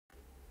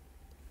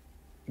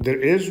there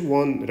is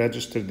one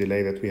register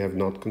delay that we have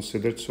not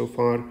considered so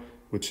far,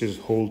 which is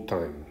hold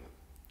time.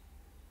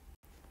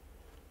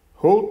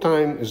 Hold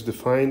time is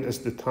defined as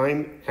the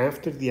time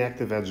after the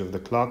active edge of the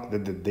clock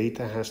that the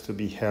data has to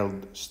be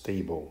held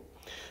stable.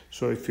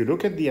 So if you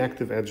look at the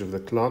active edge of the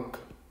clock,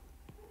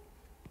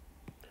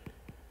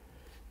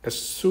 as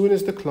soon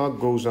as the clock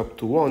goes up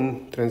to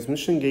 1,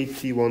 transmission gate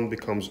T1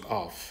 becomes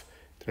off.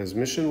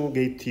 Transmission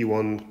gate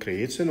T1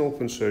 creates an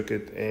open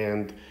circuit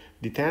and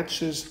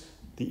detaches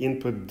the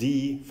input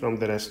D from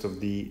the rest of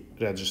the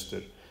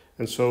register.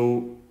 And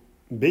so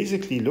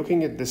basically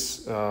looking at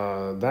this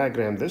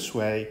diagram this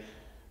way,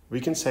 we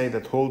can say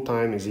that hold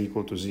time is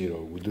equal to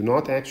 0. We do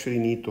not actually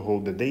need to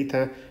hold the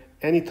data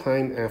any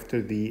time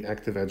after the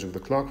active edge of the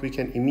clock. We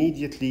can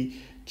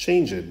immediately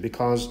change it,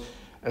 because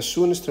as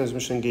soon as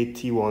transmission gate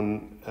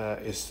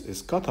T1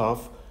 is cut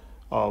off,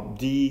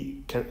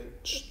 D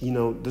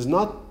does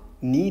not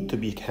need to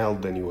be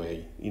held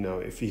anyway.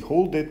 If you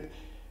hold it,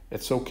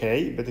 it's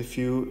okay, but if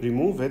you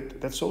remove it,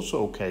 that's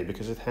also okay,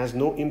 because it has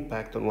no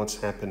impact on what's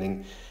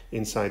happening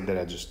inside the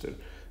register.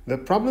 The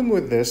problem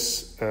with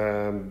this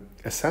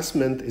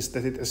assessment is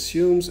that it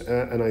assumes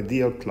an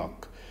ideal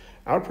clock.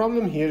 Our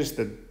problem here is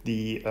that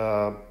the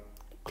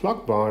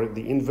clock bar,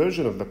 the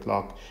inversion of the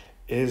clock,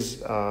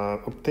 is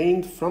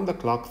obtained from the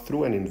clock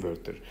through an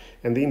inverter.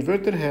 And the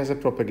inverter has a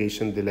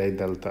propagation delay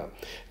delta.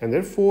 And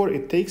therefore,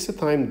 it takes a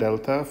time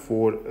delta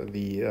for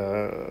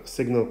the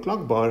signal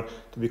clock bar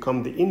to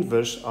become the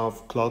inverse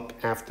of clock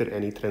after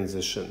any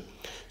transition.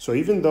 So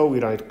even though we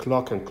write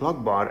clock and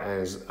clock bar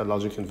as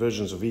logic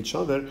inversions of each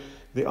other,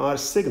 they are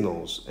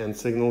signals, and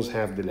signals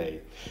have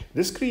delay.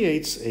 This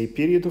creates a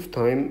period of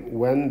time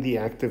when the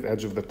active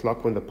edge of the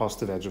clock, when the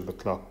positive edge of the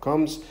clock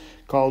comes,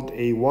 called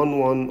a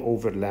 1-1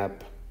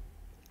 overlap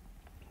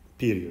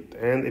period,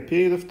 and a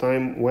period of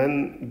time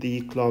when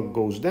the clock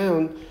goes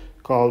down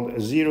called a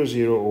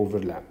 0-0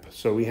 overlap.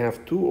 So we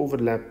have two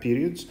overlap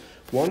periods,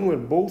 one where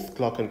both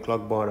clock and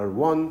clock bar are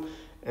 1,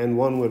 and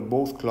one where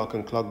both clock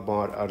and clock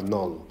bar are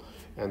null.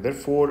 And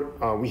therefore,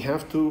 we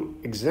have to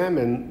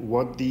examine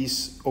what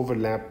these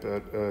overlap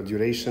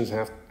durations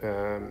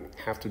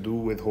have to do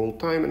with hold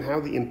time and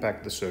how they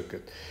impact the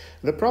circuit.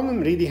 The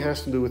problem really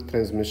has to do with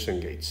transmission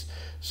gates.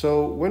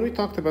 So when we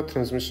talked about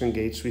transmission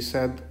gates, we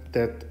said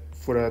that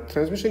for a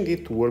transmission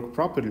gate to work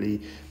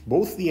properly,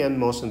 both the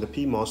NMOS and the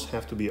PMOS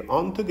have to be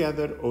on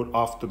together or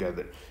off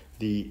together.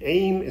 The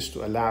aim is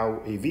to allow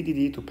a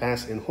VDD to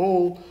pass in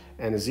whole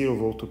and a 0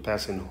 volt to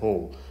pass in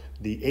whole.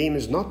 The aim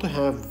is not to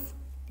have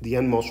the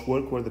NMOS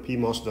work where the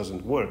PMOS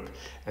doesn't work.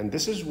 And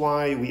this is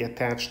why we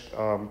attached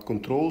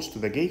controls to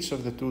the gates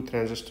of the two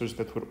transistors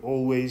that were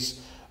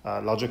always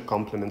logic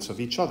complements of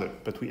each other.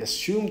 But we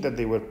assumed that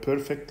they were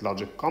perfect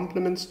logic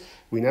complements.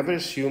 We never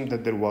assumed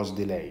that there was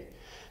delay.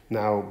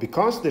 Now,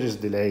 because there is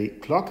delay,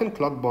 clock and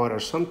clock bar are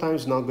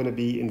sometimes not going to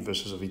be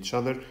inverses of each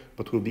other,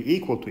 but will be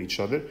equal to each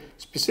other,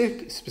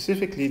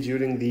 specifically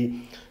during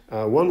the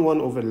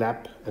 1-1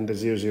 overlap and the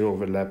 0-0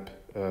 overlap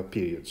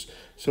periods.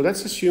 So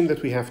let's assume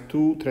that we have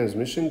two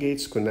transmission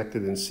gates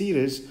connected in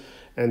series,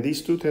 and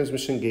these two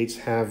transmission gates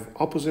have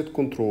opposite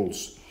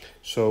controls.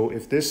 So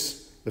if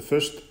the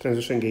first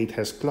transmission gate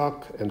has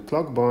clock and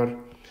clock bar,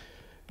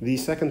 the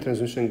second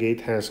transmission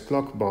gate has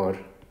clock bar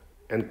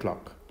and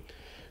clock.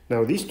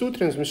 Now these two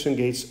transmission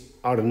gates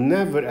are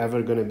never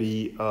ever going to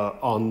be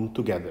on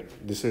together.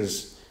 This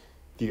is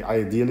the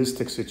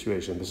idealistic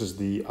situation. This is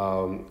the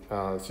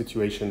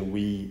situation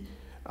we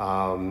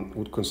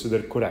would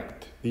consider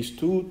correct. These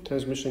two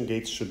transmission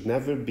gates should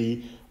never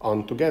be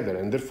on together,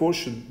 and therefore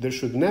there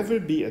should never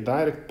be a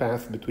direct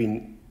path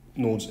between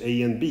nodes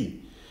A and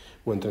B.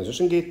 When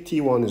transmission gate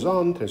T1 is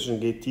on, transmission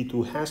gate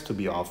T2 has to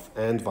be off,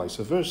 and vice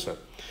versa.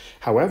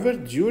 However,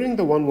 during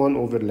the 1-1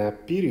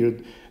 overlap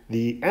period,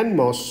 the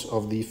NMOS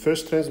of the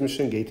first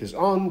transmission gate is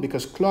on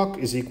because clock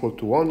is equal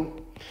to 1,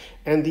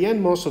 and the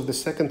NMOS of the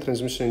second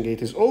transmission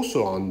gate is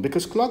also on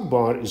because clock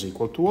bar is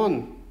equal to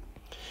 1.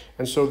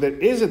 And so there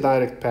is a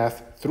direct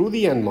path through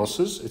the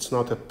NMOSs. It's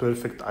not a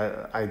perfect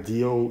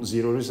ideal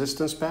zero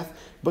resistance path,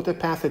 but a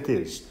path it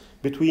is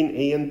between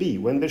A and B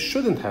when there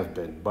shouldn't have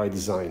been by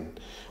design.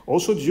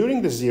 Also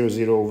during the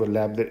 0-0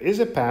 overlap, there is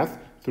a path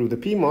through the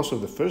PMOS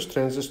of the first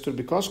transistor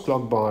because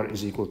clock bar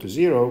is equal to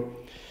 0,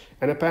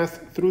 and a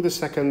path through the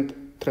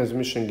second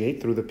transmission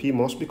gate through the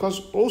PMOS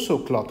because also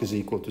clock is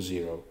equal to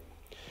 0.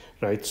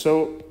 Right?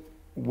 So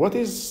what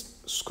is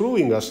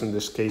screwing us in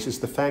this case is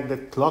the fact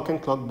that clock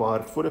and clock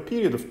bar for a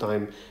period of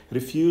time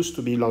refuse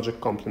to be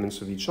logic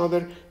complements of each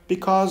other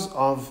because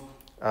of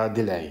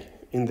delay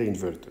in the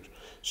inverter.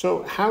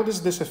 So how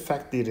does this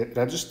affect the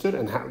register,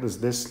 and how does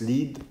this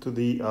lead to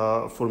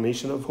the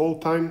formation of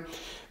hold time?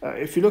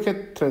 If you look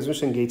at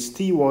transmission gates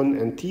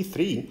T1 and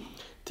T3,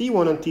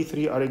 T1 and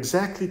T3 are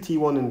exactly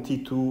T1 and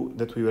T2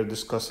 that we were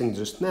discussing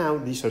just now.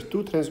 These are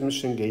two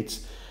transmission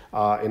gates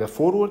in a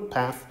forward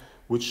path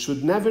which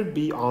should never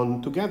be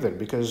on together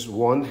because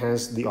one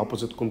has the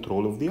opposite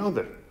control of the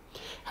other.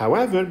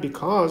 However,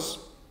 because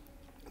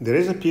there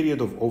is a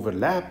period of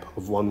overlap,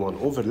 of 1-1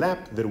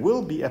 overlap, there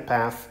will be a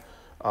path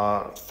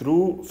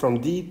through from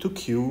D to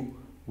Q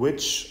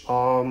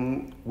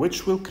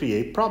which will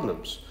create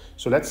problems.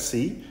 So let's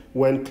see.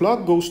 When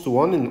clock goes to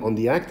 1 on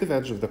the active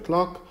edge of the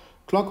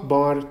clock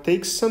bar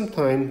takes some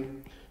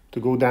time to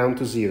go down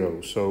to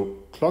 0. So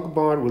clock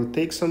bar will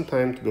take some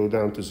time to go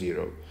down to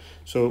 0.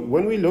 So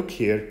when we look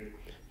here,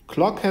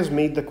 clock has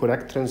made the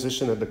correct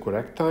transition at the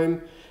correct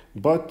time,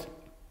 but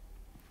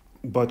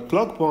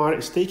clock bar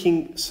is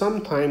taking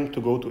some time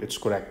to go to its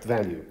correct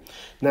value.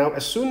 Now,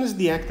 as soon as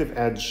the active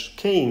edge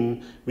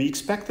came, we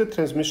expected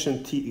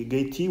transmission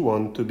gate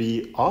T1 to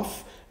be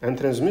off and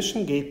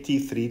transmission gate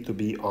T3 to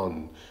be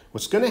on.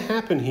 What's going to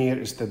happen here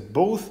is that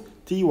both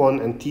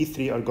T1 and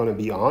T3 are going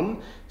to be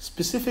on.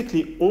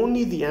 Specifically,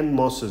 only the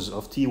NMOSes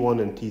of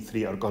T1 and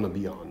T3 are going to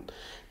be on.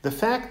 The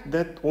fact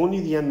that only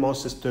the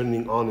NMOS is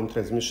turning on in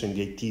transmission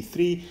gate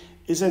T3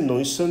 is a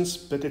nuisance,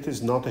 but it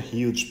is not a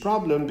huge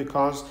problem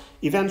because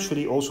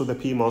eventually also the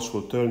PMOS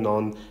will turn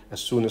on as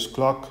soon as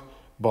clock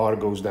bar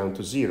goes down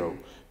to 0.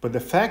 But the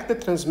fact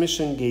that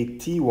transmission gate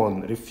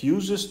T1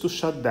 refuses to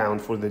shut down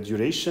for the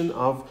duration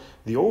of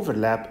the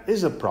overlap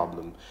is a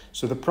problem.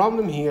 So the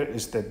problem here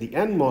is that the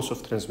NMOS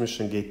of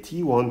transmission gate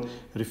T1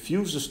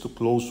 refuses to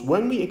close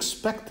when we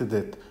expected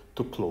it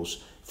to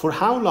close. For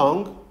how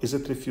long is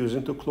it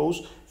refusing to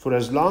close? For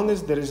as long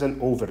as there is an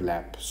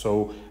overlap.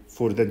 So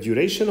for the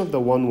duration of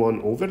the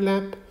 1-1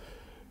 overlap,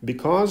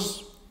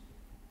 because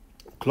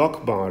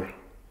clock bar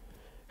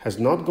has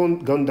not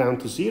gone down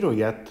to 0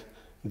 yet,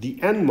 the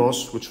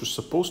NMOS, which was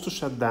supposed to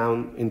shut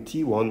down in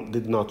T1,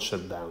 did not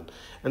shut down.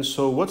 And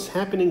so what's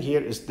happening here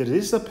is there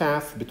is a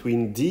path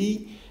between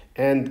D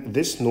and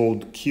this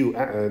node Q,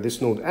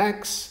 this node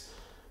X,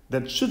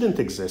 that shouldn't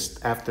exist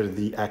after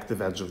the active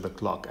edge of the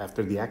clock.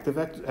 After the active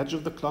edge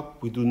of the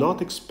clock, we do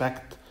not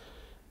expect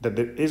that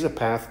there is a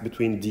path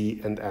between D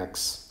and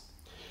X.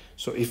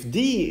 So if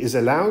D is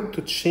allowed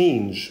to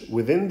change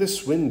within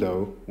this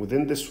window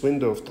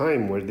of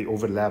time where the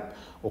overlap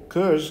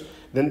occurs,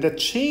 then the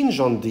change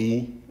on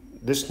D,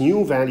 this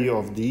new value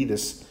of D,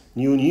 this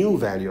new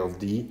value of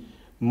D,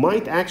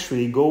 might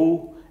actually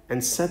go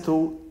and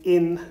settle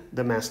in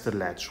the master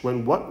latch.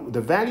 When what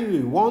the value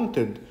we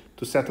wanted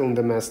to settle in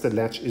the master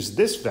latch is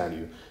this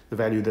value, the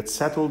value that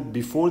settled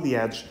before the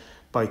edge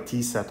by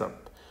T setup.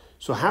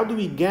 So how do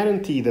we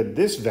guarantee that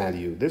this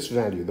value,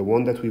 the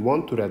one that we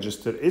want to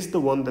register, is the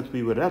one that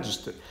we will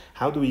register?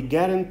 How do we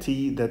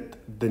guarantee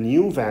that the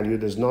new value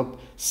does not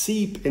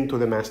seep into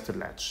the master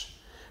latch?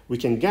 We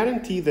can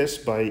guarantee this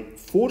by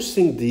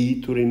forcing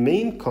D to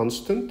remain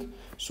constant,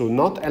 so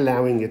not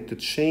allowing it to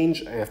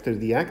change after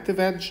the active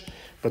edge,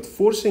 but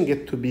forcing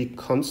it to be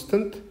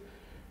constant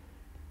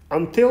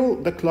until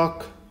the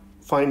clock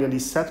finally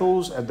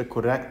settles at the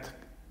correct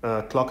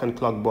clock and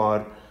clock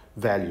bar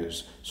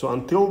values. So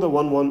until the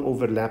 1-1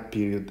 overlap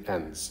period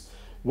ends.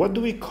 What do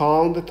we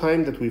call the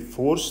time that we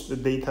force the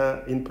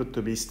data input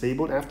to be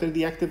stable after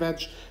the active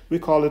edge? We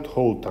call it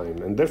hold time.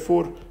 And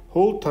therefore,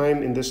 hold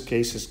time in this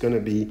case is going to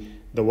be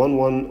the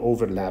 1-1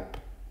 overlap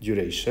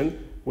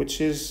duration, which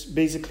is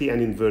basically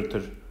an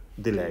inverter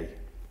delay,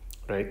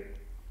 right?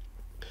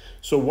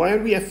 So why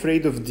are we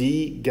afraid of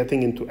D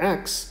getting into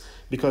X?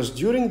 Because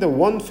during the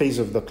 1 phase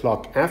of the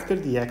clock after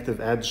the active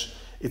edge,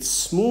 it's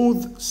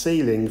smooth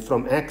sailing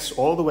from X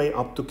all the way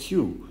up to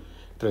Q.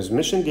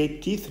 Transmission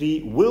gate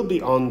T3 will be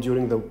on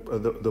during the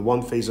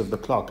 1 phase of the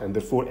clock, and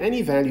therefore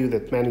any value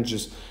that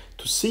manages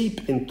to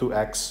seep into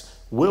X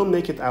will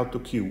make it out to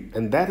Q.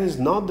 And that is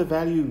not the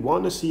value we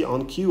want to see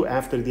on Q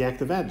after the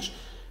active edge.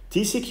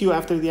 TCQ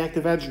after the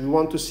active edge, we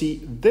want to see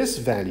this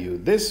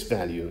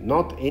value,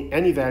 not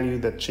any value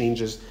that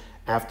changes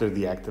after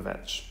the active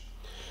edge.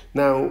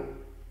 Now,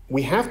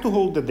 we have to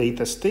hold the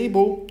data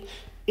stable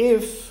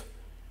if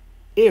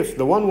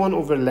the 1-1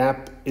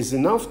 overlap is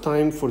enough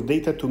time for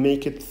data to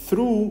make it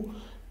through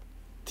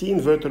T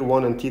inverter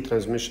 1 and T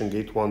transmission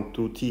gate 1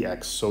 to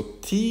TX. So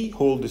T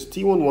hold is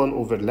T11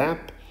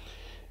 overlap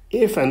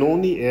if and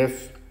only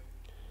if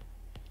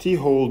T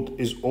hold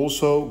is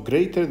also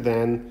greater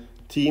than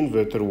T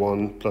inverter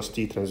 1 plus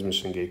T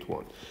transmission gate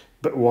 1.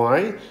 But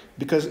why?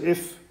 Because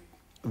if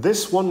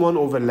this 1-1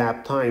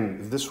 overlap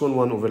time, this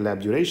 1-1 overlap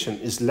duration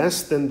is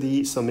less than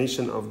the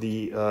summation of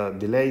the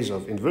delays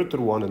of inverter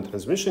 1 and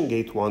transmission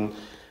gate 1,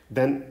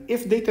 then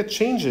if data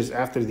changes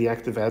after the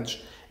active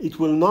edge, it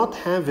will not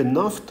have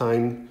enough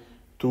time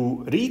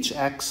to reach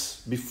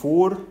X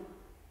before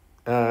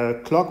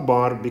clock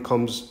bar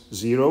becomes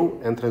 0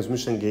 and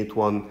transmission gate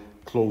 1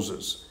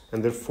 closes.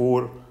 And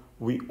therefore,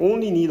 we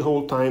only need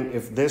hold time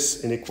if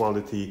this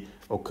inequality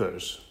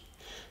occurs.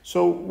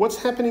 So what's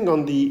happening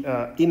on the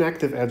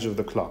inactive edge of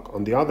the clock,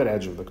 on the other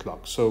edge of the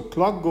clock? So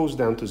clock goes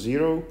down to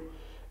 0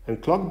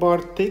 and clock bar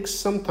takes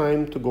some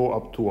time to go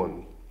up to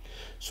 1.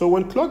 So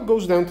when clock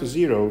goes down to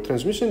 0,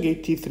 transmission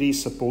gate T3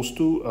 is supposed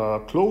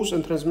to close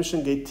and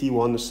transmission gate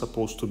T1 is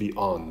supposed to be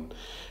on.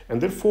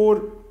 And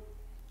therefore,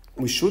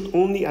 we should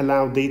only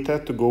allow data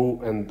to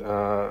go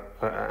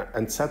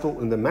and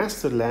settle in the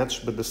master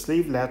latch, but the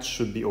slave latch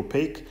should be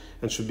opaque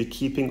and should be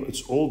keeping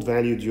its old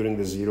value during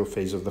the 0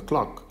 phase of the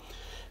clock.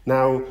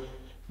 Now,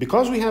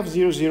 Because we have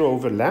 0-0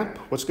 overlap,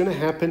 what's going to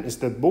happen is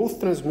that both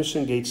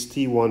transmission gates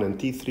T1 and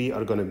T3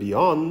 are going to be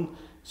on,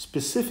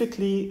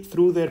 specifically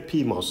through their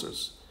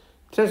PMOSs.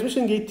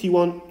 Transmission gate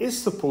T1 is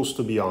supposed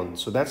to be on,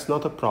 so that's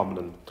not a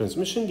problem.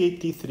 Transmission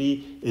gate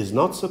T3 is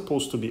not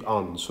supposed to be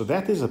on, so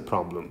that is a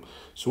problem.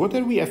 So what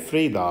are we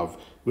afraid of?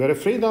 We are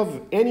afraid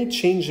of any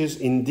changes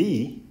in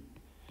D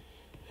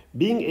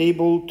being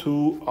able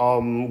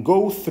to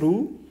go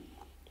through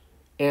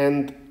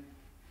and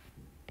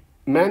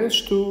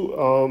manage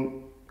to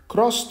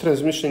cross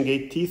transmission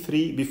gate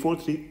T3 before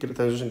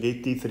transmission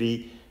gate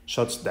T3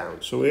 shuts down.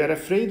 So we are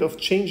afraid of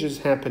changes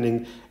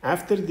happening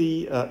after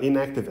the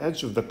inactive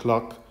edge of the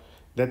clock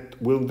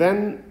that will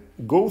then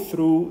go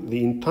through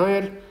the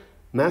entire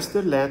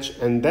master latch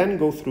and then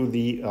go through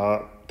the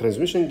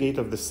transmission gate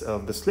of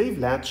the slave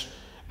latch,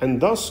 and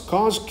thus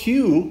cause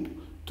Q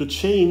to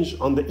change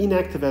on the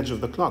inactive edge of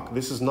the clock.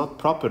 This is not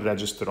proper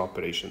register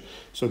operation.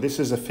 So this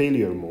is a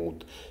failure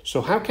mode.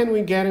 So how can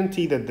we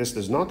guarantee that this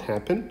does not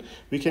happen?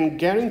 We can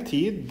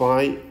guarantee it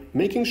by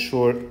making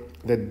sure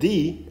that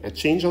D, a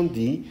change on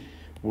D,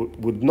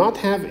 would not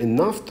have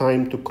enough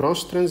time to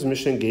cross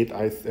transmission gate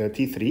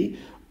T3,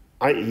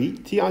 i.e.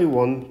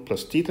 Ti1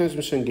 plus T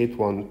transmission gate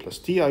 1 plus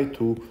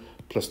Ti2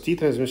 plus T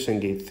transmission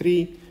gate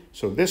 3.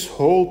 So this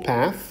whole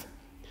path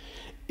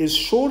is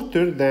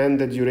shorter than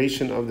the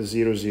duration of the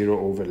 0-0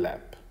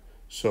 overlap.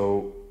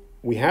 So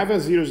we have a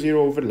 0-0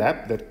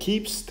 overlap that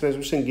keeps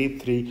transmission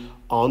gate 3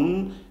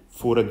 on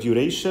for a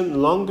duration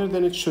longer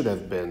than it should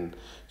have been.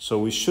 So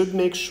we should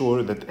make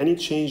sure that any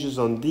changes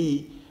on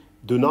D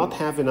do not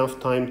have enough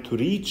time to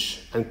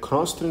reach and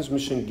cross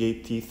transmission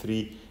gate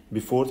T3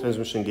 before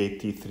transmission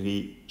gate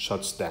T3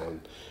 shuts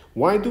down.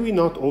 Why do we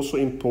not also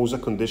impose a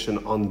condition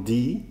on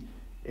D?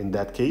 In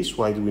that case,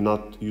 why do we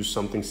not use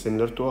something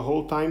similar to a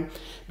hold time?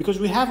 Because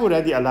we have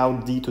already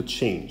allowed D to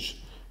change.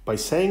 By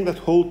saying that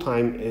hold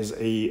time is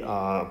a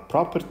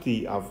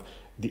property of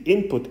the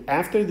input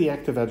after the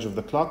active edge of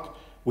the clock,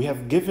 we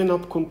have given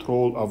up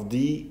control of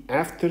D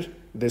after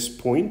this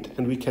point,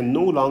 and we can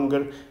no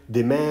longer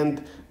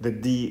demand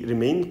that D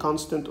remain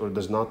constant or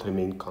does not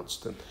remain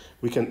constant.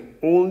 We can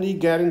only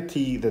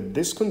guarantee that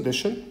this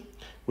condition,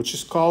 which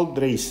is called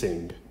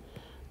racing,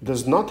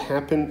 does not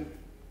happen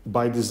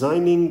by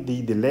designing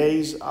the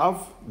delays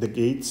of the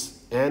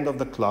gates and of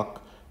the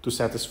clock to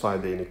satisfy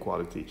the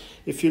inequality.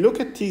 If you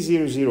look at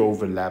T00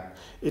 overlap,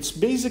 it's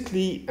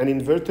basically an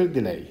inverter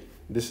delay.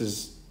 This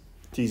is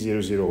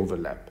T00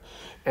 overlap.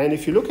 And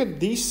if you look at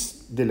these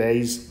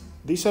delays,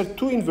 these are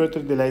two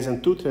inverter delays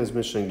and two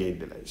transmission gate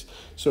delays.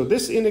 So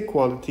this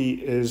inequality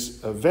is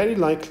very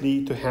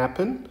likely to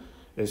happen.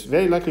 It's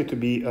very likely to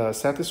be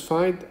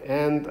satisfied,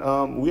 and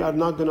we are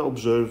not going to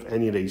observe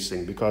any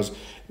racing because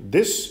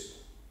this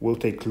will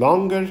take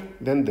longer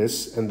than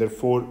this, and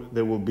therefore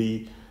there will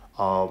be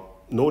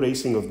no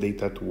racing of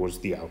data towards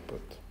the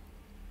output.